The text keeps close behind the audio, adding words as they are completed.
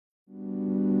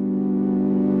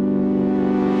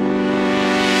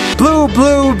Blue,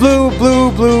 blue, blue,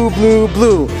 blue, blue, blue,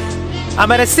 blue.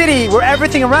 I'm at a city where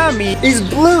everything around me is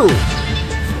blue.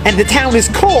 And the town is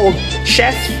called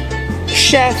Chef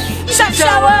Shower.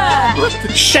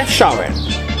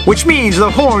 Which means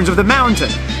the horns of the mountain.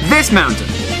 This mountain.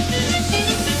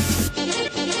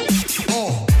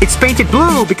 It's painted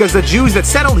blue because the Jews that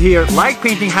settled here like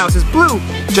painting houses blue,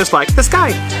 just like the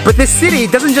sky. But this city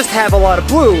doesn't just have a lot of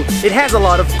blue, it has a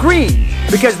lot of green,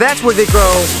 because that's where they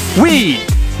grow weed.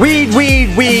 Weed,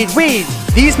 weed, weed, weed.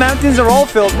 These mountains are all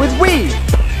filled with weed.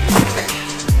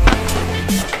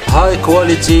 High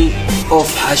quality of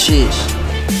hashish.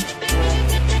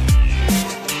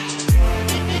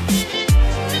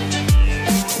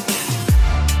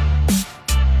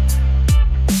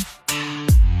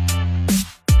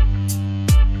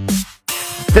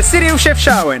 The city of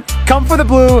Chefchaouen. Come for the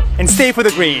blue and stay for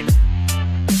the green.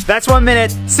 That's 1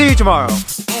 minute. See you tomorrow.